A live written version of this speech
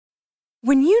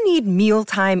When you need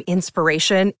mealtime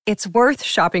inspiration, it's worth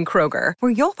shopping Kroger,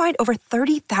 where you'll find over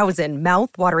 30,000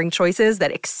 mouth-watering choices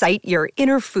that excite your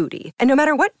inner foodie. And no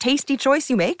matter what tasty choice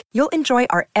you make, you'll enjoy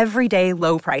our everyday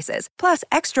low prices, plus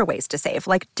extra ways to save,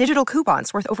 like digital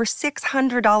coupons worth over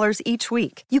 $600 each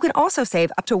week. You can also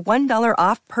save up to $1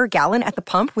 off per gallon at the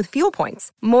pump with fuel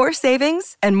points. More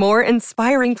savings and more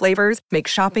inspiring flavors make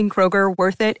shopping Kroger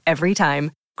worth it every time.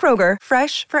 Kroger,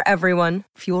 fresh for everyone.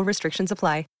 Fuel restrictions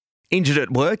apply. Injured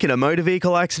at work in a motor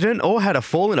vehicle accident or had a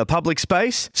fall in a public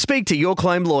space? Speak to Your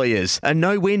Claim Lawyers, a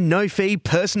no-win, no-fee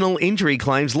personal injury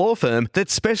claims law firm that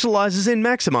specialises in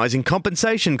maximising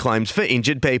compensation claims for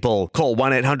injured people. Call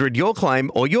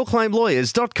 1-800-YOUR-CLAIM or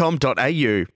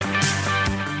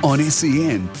yourclaimlawyers.com.au. On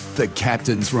SEN, the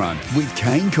Captain's Run with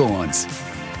Kane Corns.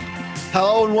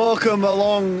 Hello and welcome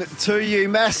along to you.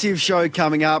 Massive show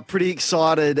coming up. Pretty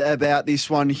excited about this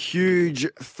one. Huge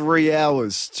 3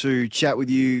 hours to chat with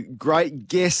you. Great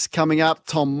guests coming up.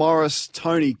 Tom Morris,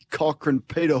 Tony Cochrane,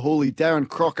 Peter Hooley, Darren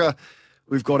Crocker.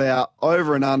 We've got our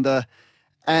over and under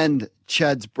and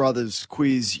Chad's Brothers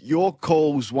quiz. Your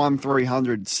calls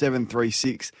 1300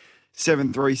 736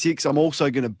 736. I'm also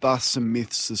going to bust some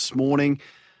myths this morning.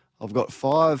 I've got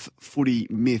 5 footy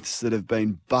myths that have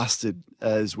been busted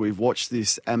as we've watched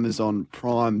this Amazon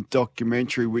Prime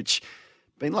documentary, which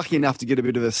I've been lucky enough to get a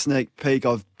bit of a sneak peek.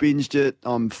 I've binged it.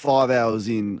 I'm 5 hours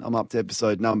in. I'm up to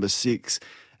episode number 6.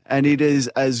 And it is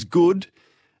as good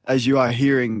as you are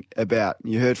hearing about.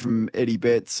 You heard from Eddie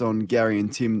Betts on Gary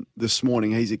and Tim this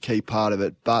morning. He's a key part of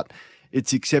it. But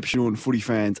it's exceptional and footy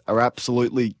fans are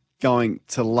absolutely going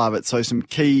to love it. So some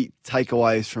key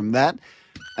takeaways from that.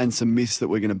 And some myths that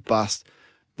we're going to bust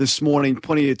this morning.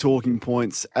 Plenty of talking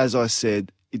points. As I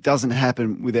said, it doesn't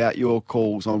happen without your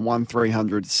calls on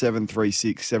 1300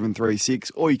 736 736,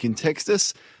 or you can text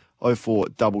us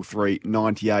 0433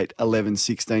 98 11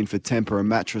 16 for temper and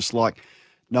mattress like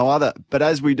no other. But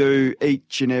as we do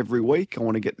each and every week, I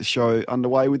want to get the show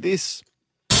underway with this.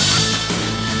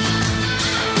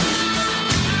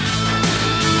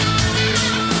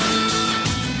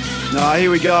 Now, here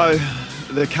we go.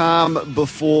 The calm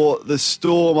before the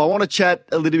storm. I want to chat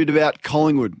a little bit about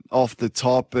Collingwood off the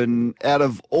top. And out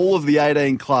of all of the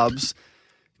 18 clubs,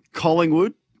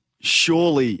 Collingwood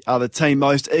surely are the team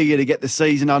most eager to get the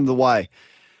season underway.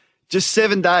 Just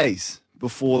 7 days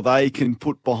before they can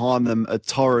put behind them a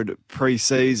torrid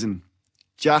pre-season.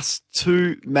 Just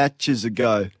 2 matches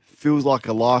ago, feels like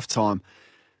a lifetime,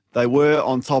 they were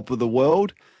on top of the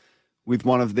world with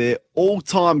one of their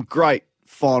all-time great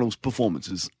finals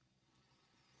performances.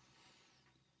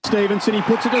 Stevenson, he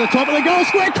puts it to the top of the goal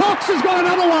square. Cox has got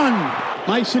another one.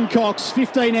 Mason Cox,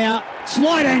 15 out,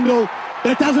 slight angle,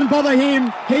 but it doesn't bother him.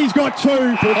 He's got 2.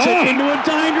 Puts it into a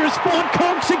dangerous spot.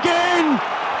 Cox again.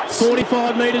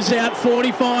 45 metres out,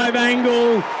 45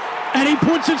 angle. And he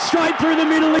puts it straight through the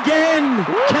middle again.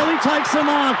 Kelly takes the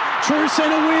mark. True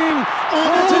centre wing. Oh,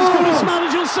 that's as good as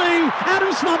Smothers, you'll see.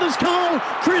 Adam Smothers, Cole.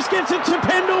 Chris gets it to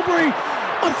Pendlebury.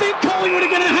 I think Collingwood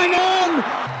are going to hang on.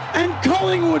 And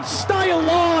Collingwood stay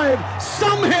alive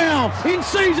somehow in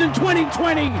season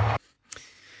 2020.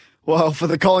 Well, for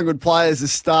the Collingwood players, the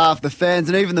staff, the fans,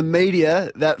 and even the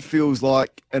media, that feels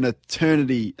like an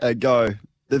eternity ago.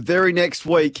 The very next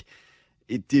week,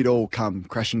 it did all come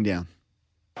crashing down.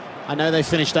 I know they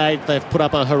finished 8th. They've put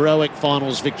up a heroic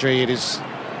finals victory. It's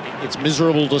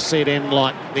miserable to see it end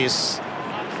like this.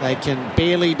 They can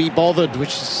barely be bothered, which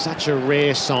is such a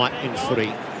rare sight in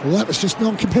footy. Well, that was just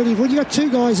non-competitive. When you got 2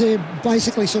 guys there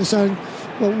basically sort of saying,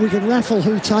 well, we can raffle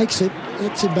who takes it,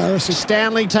 it's embarrassing.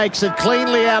 Stanley takes it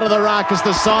cleanly out of the ruck as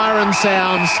the siren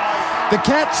sounds. The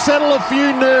Cats settle a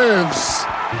few nerves.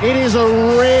 It is a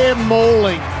rare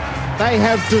mauling. They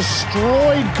have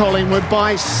destroyed Collingwood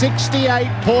by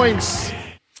 68 points.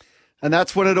 And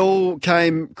that's when it all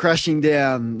came crashing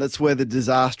down. That's where the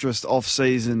disastrous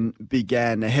off-season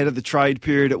began. Ahead of the trade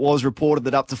period, it was reported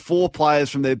that up to 4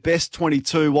 players from their best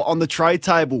 22 were on the trade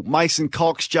table. Mason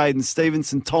Cox, Jaden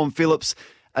Stevenson, Tom Phillips,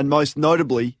 and most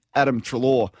notably, Adam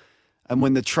Treloar. And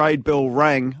when the trade bell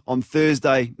rang on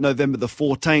Thursday, November the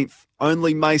 14th,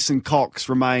 only Mason Cox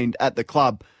remained at the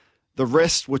club. The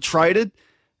rest were traded,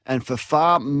 and for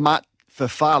far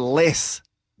less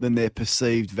than their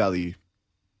perceived value.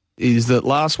 Is that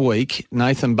last week,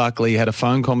 Nathan Buckley had a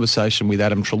phone conversation with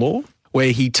Adam Treloar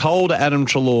where he told Adam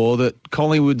Treloar that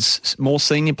Collingwood's more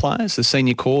senior players, the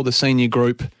senior core, the senior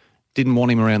group, didn't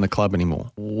want him around the club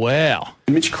anymore. Wow.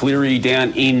 Mitch Cleary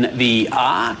down in the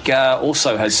ARC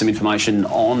also has some information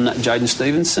on Jaden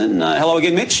Stevenson. Hello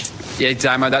again, Mitch. Yeah,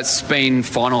 Damo, that's been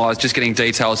finalised. Just getting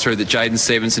details through that Jaden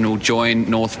Stevenson will join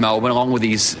North Melbourne along with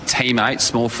his teammate,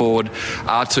 small forward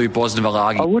R2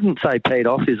 Bosnivalagi. I wouldn't say peed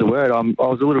off is a word. I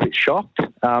was a little bit shocked.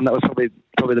 That was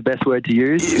probably the best word to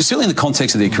use. Certainly in the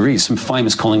context of their careers, some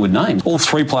famous Collingwood names. All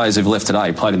three players who've left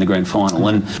today played in the grand final,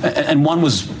 and one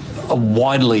was a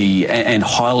widely and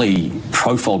highly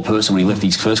profiled person when he left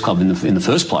his first club in the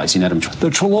first place in Adam. The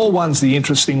Treloar one's the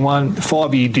interesting one,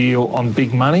 5-year deal on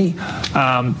big money.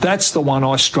 That's the one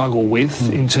I struggle with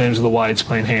in terms of the way it's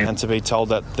been handled. And to be told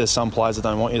that there's some players that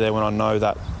don't want you there when I know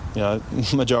that,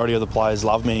 majority of the players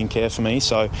love me and care for me,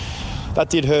 so that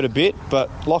did hurt a bit, but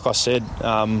like I said,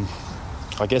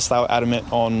 I guess they were adamant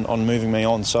on moving me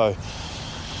on, so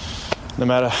no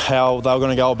matter how they were going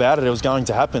to go about it, it was going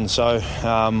to happen. So,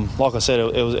 like I said,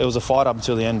 it was a fight up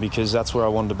until the end because that's where I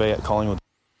wanted to be at Collingwood.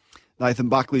 Nathan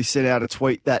Buckley sent out a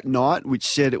tweet that night which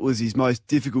said it was his most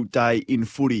difficult day in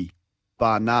footy,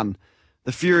 bar none.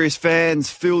 The furious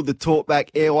fans filled the Talkback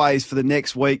airways for the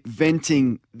next week,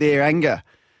 venting their anger.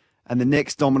 And the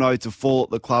next domino to fall at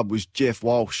the club was Jeff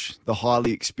Walsh. The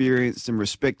highly experienced and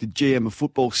respected GM of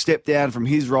football stepped down from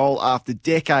his role after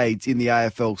decades in the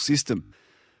AFL system.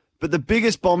 But the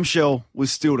biggest bombshell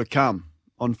was still to come.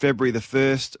 On February the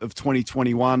 1st of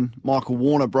 2021, Michael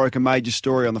Warner broke a major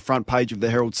story on the front page of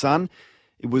the Herald Sun.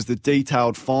 It was the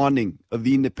detailed finding of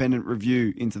the independent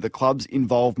review into the club's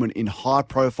involvement in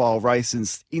high-profile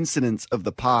racist incidents of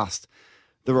the past.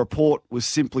 The report was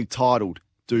simply titled,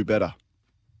 Do Better.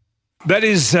 That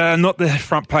is not the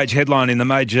front page headline in the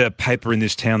major paper in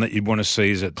this town that you'd want to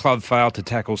see. Is it club failed to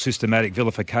tackle systematic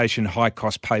vilification, high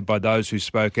cost paid by those who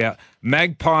spoke out.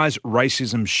 Magpies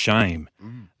racism shame.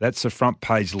 That's the front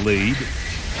page lead.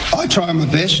 I try my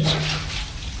best,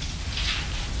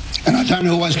 and I don't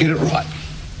always get it right,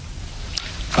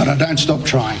 but I don't stop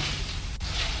trying.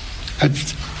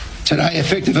 Today,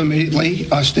 effective immediately,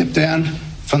 I step down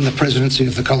from the presidency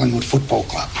of the Collingwood Football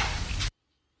Club.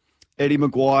 Eddie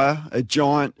Maguire, a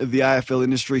giant of the AFL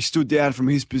industry, stood down from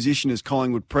his position as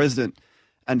Collingwood president.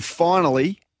 And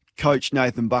finally, Coach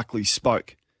Nathan Buckley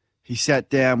spoke. He sat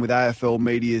down with AFL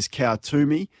media's Cow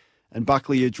Toomey, and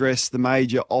Buckley addressed the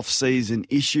major off-season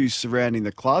issues surrounding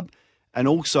the club and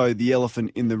also the elephant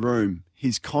in the room,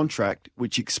 his contract,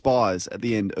 which expires at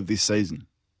the end of this season.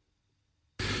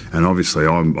 And obviously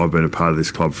I've been a part of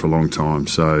this club for a long time,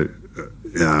 so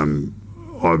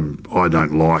I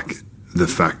don't like the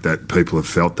fact that people have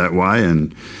felt that way,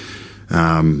 and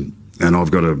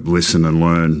I've got to listen and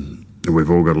learn. We've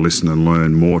all got to listen and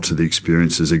learn more to the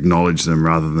experiences, acknowledge them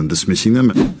rather than dismissing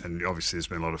them. And obviously there's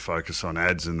been a lot of focus on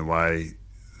ads and the way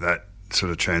that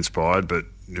sort of transpired, but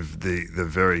the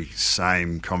very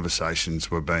same conversations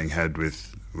were being had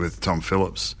with Tom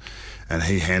Phillips, and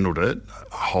he handled it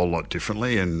a whole lot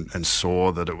differently and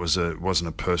saw that it wasn't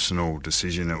a personal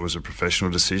decision, it was a professional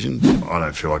decision. I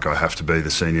don't feel like I have to be the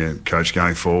senior coach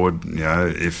going forward.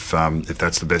 If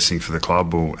that's the best thing for the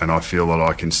club, and I feel that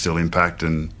I can still impact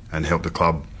and help the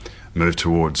club move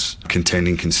towards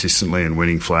contending consistently and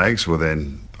winning flags, well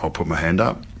then I'll put my hand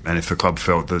up. And if the club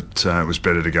felt that it was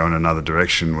better to go in another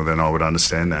direction, well then I would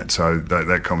understand that. So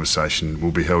that conversation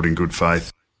will be held in good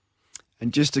faith.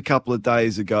 And just a couple of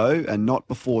days ago, and not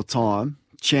before time,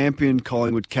 champion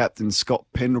Collingwood captain Scott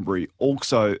Pendlebury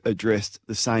also addressed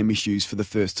the same issues for the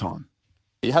first time.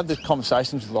 You have the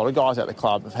conversations with a lot of guys at the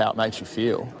club of how it makes you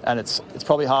feel, and it's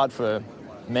probably hard for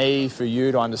me, for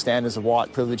you to understand as a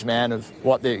white privileged man of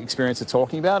what the experience are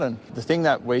talking about. And the thing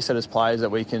that we said as players that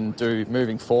we can do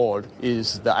moving forward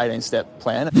is the 18-step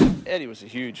plan. Eddie was a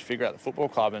huge figure at the football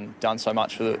club and done so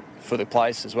much for the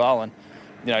place as well, and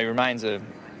he remains a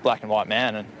black and white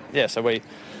man, and so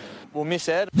we'll miss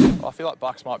Ed. I feel like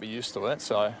Bucks might be used to it,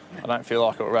 so I don't feel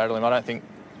like it will rattle him. I don't think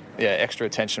extra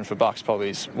attention for Bucks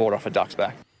probably is water off a duck's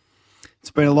back.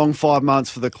 It's been a long 5 months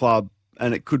for the club,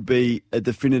 and it could be a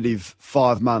definitive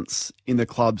 5 months in the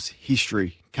club's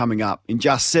history coming up. In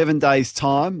just 7 days'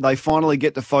 time, they finally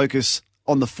get to focus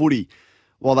on the footy.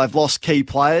 While they've lost key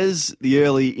players, the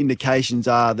early indications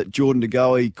are that Jordan De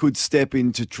Goey could step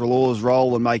into Treloar's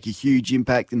role and make a huge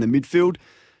impact in the midfield.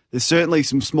 There's certainly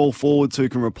some small forwards who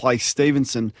can replace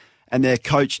Stevenson, and their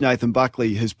coach, Nathan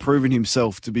Buckley, has proven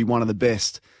himself to be one of the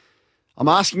best. I'm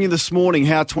asking you this morning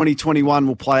how 2021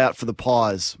 will play out for the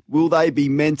Pies. Will they be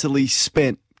mentally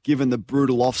spent given the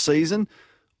brutal off-season,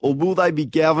 or will they be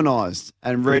galvanised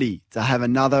and ready to have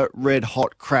another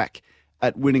red-hot crack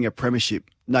at winning a premiership?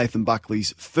 Nathan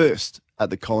Buckley's first at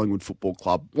the Collingwood Football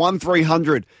Club.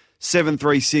 1300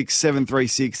 736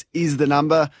 736 is the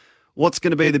number. What's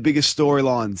going to be the biggest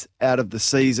storylines out of the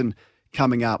season?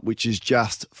 coming up, which is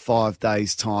just 5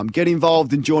 days' time. Get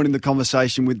involved in joining the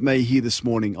conversation with me here this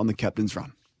morning on the Captain's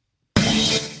Run.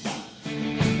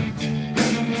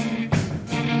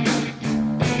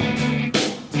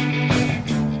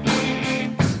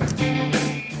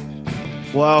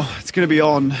 Well, it's going to be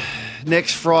on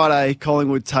next Friday.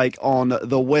 Collingwood take on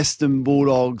the Western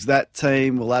Bulldogs. That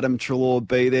team, will Adam Treloar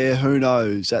be there? Who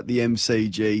knows? At the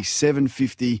MCG,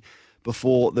 7:50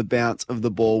 before the bounce of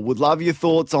the ball. Would love your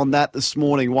thoughts on that this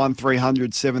morning.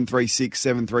 1300 736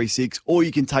 736, or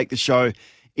you can take the show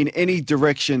in any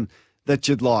direction that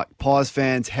you'd like. Pies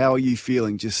fans, how are you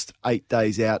feeling? Just 8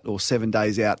 days out or 7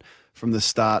 days out from the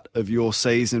start of your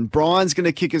season. Brian's going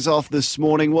to kick us off this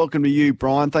morning. Welcome to you,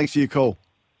 Brian. Thanks for your call.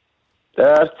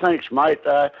 Thanks, mate.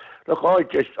 Look,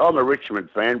 I'm a Richmond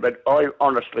fan, but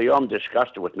I'm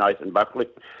disgusted with Nathan Buckley.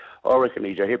 I reckon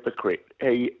he's a hypocrite.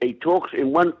 He talks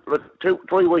in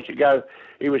 3 weeks ago,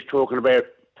 he was talking about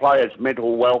players'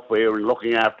 mental welfare and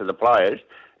looking after the players,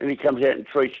 and he comes out and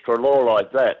treats Treloar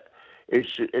like that.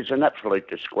 It's an absolute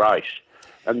disgrace.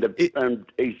 And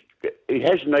he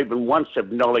hasn't even once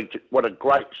acknowledged what a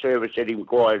great service Eddie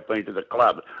Maguire has been to the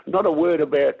club. Not a word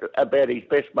about his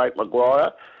best mate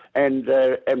Maguire and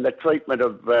the treatment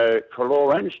of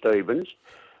Treloar and Stevens.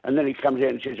 And then he comes out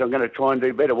and says, I'm going to try and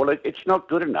do better. Well, it's not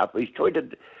good enough. He's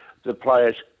treated the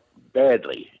players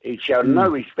badly. He's shown no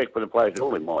respect for the players at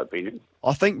all, in my opinion.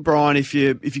 I think, Brian, if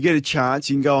you get a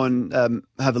chance, you can go and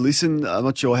have a listen. I'm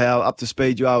not sure how up to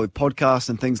speed you are with podcasts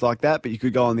and things like that, but you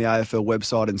could go on the AFL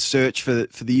website and search for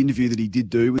the interview that he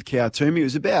did do with Kao Toomey. It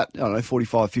was about,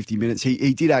 45, 50 minutes.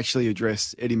 He did actually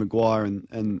address Eddie Maguire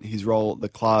and his role at the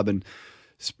club, and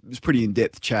it was pretty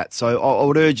in-depth chat. So I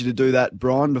would urge you to do that,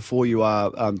 Brian, before you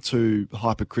are too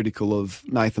hypercritical of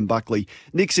Nathan Buckley.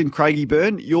 Nick's in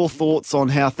Craigieburn. Your thoughts on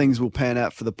how things will pan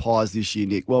out for the Pies this year,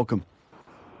 Nick? Welcome.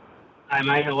 Hey,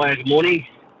 mate. Hello. Good morning.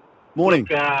 Morning.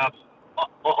 Look,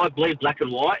 I believe black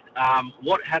and white.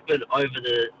 What happened over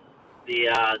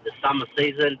the summer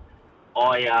season,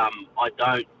 I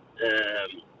don't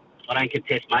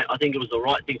contest, mate. I think it was the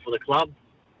right thing for the club.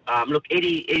 Look,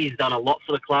 Eddie's done a lot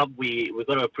for the club. We've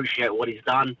got to appreciate what he's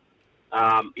done.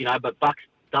 But Bucks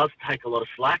does take a lot of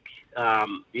slack.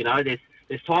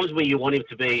 There's times where you want him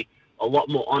to be a lot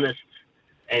more honest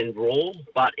and raw,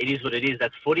 but it is what it is.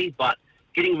 That's footy. But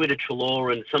getting rid of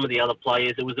Treloar and some of the other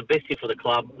players, it was the best thing for the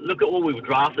club. Look at what we've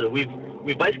drafted.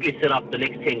 We've basically set up the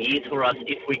next 10 years for us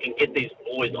if we can get these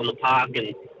boys on the park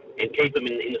and keep them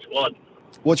in the squad.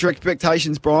 What's your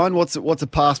expectations, Brian? What's a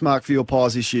pass mark for your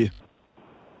Pies this year?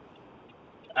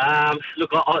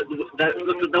 Look,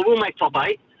 they will make top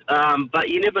 8, but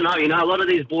you never know. A lot of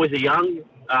these boys are young,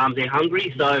 they're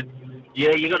hungry, so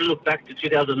yeah, you got to look back to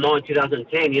 2009,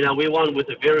 2010. We won with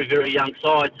a very, very young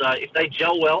side, so if they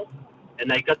gel well and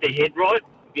they got their head right,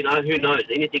 who knows?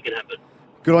 Anything can happen.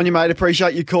 Good on you, mate.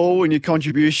 Appreciate your call and your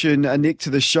contribution, Nick, to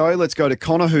the show. Let's go to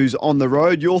Connor, who's on the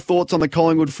road. Your thoughts on the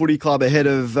Collingwood Footy Club ahead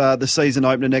of the season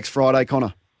opener next Friday,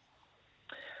 Connor?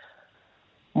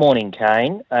 Morning,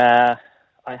 Kane.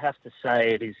 I have to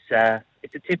say it's a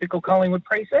typical Collingwood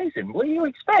pre-season. What do you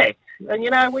expect?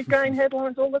 And, we're getting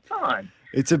headlines all the time.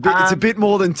 It's a bit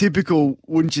more than typical,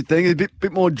 wouldn't you think? A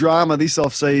bit more drama this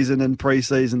off-season and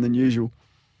pre-season than usual.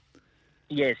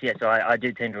 Yes, I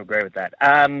do tend to agree with that.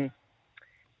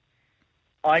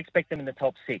 I expect them in the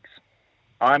top 6.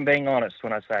 I'm being honest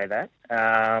when I say that.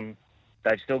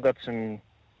 They've still got some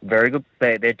very good...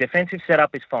 Their defensive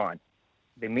setup is fine.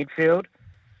 Their midfield...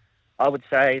 I would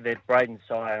say that Braden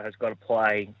Sire has got to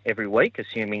play every week,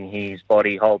 assuming his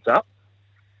body holds up.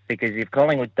 Because if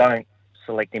Collingwood don't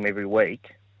select him every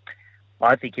week,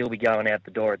 I think he'll be going out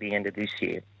the door at the end of this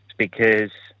year. It's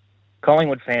because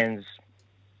Collingwood fans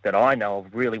that I know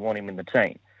of really want him in the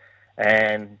team.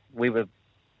 And we were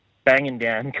banging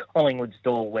down Collingwood's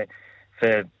door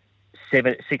for 6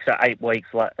 or 8 weeks,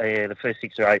 the first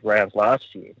 6 or 8 rounds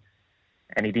last year.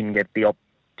 And he didn't get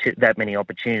that many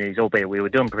opportunities, albeit we were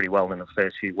doing pretty well in the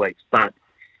first few weeks. But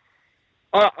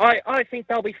I think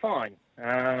they'll be fine.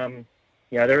 We're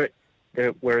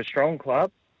a strong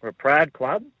club. We're a proud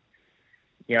club.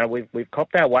 We've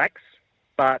copped our whacks,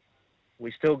 but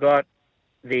we still got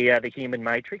the human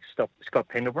matrix, Scott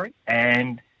Pendlebury,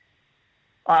 and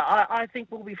I think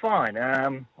we'll be fine.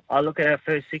 I look at our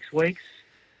first 6 weeks.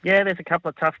 Yeah, there's a couple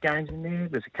of tough games in there.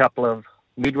 There's a couple of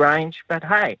mid-range, but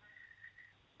hey,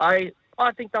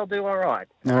 I think they'll do all right.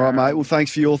 All right, mate. Well,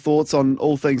 thanks for your thoughts on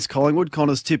all things Collingwood.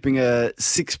 Connor's tipping a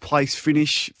 6th place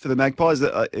finish for the Magpies.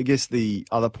 I guess the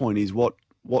other point is what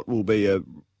will be a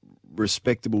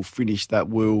respectable finish that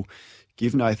will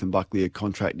give Nathan Buckley a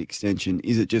contract extension?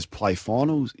 Is it just play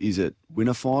finals? Is it win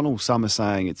a final? Some are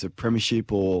saying it's a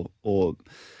premiership or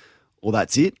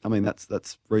that's it. I mean,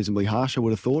 that's reasonably harsh, I would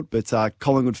have thought. But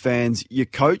Collingwood fans, your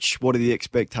coach, what are the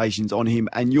expectations on him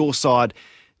and your side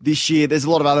this year? There's a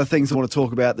lot of other things I want to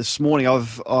talk about this morning.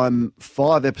 I'm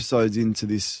 5 episodes into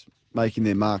this Making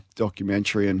Their Mark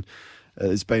documentary, and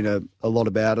there's been a lot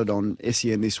about it on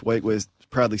SEN this week. We're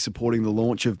proudly supporting the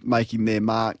launch of Making Their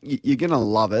Mark. You're going to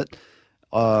love it.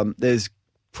 There's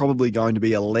probably going to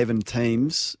be 11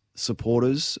 teams,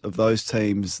 supporters of those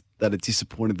teams, that are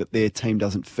disappointed that their team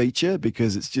doesn't feature,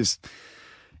 because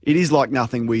it is like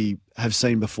nothing we have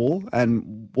seen before.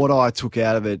 And what I took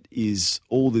out of it is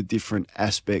all the different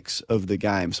aspects of the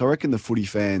game. So I reckon the footy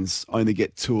fans only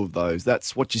get 2 of those.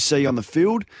 That's what you see on the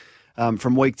field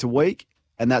from week to week,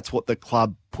 and that's what the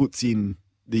club puts in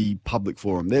the public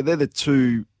forum. They're the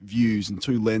 2 views and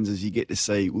 2 lenses you get to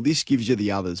see. Well, this gives you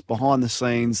the others. Behind the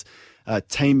scenes,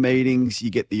 team meetings, you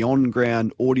get the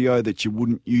on-ground audio that you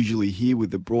wouldn't usually hear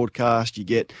with the broadcast. You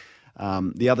get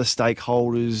the other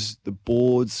stakeholders, the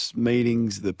boards,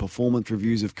 meetings, the performance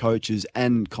reviews of coaches,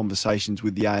 and conversations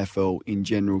with the AFL in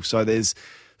general. So there's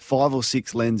 5 or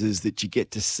 6 lenses that you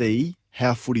get to see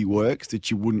how footy works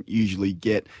that you wouldn't usually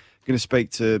get. I'm going to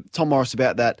speak to Tom Morris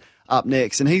about that up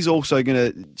next, and he's also going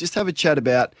to just have a chat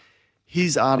about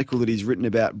his article that he's written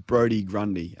about Brodie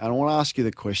Grundy. And I want to ask you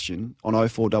the question on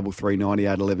 0433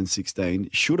 98 11 16.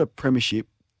 Should a premiership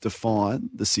define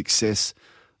the success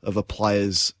of a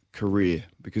player's career?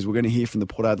 Because we're going to hear from the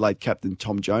Port Adelaide captain,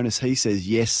 Tom Jonas. He says,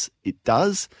 yes, it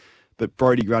does. But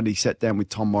Brodie Grundy sat down with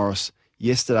Tom Morris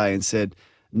yesterday and said,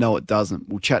 no, it doesn't.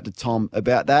 We'll chat to Tom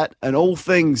about that and all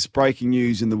things breaking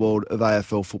news in the world of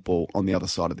AFL football on the other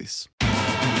side of this.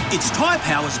 It's Tyre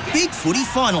Power's Big Footy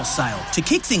Final Sale. To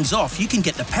kick things off, you can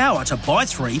get the power to buy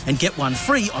 3 and get 1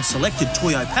 free on selected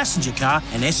Toyo passenger car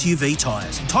and SUV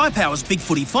tyres. Tyre Power's Big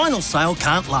Footy Final Sale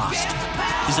can't last.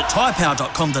 Visit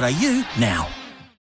tyrepower.com.au now.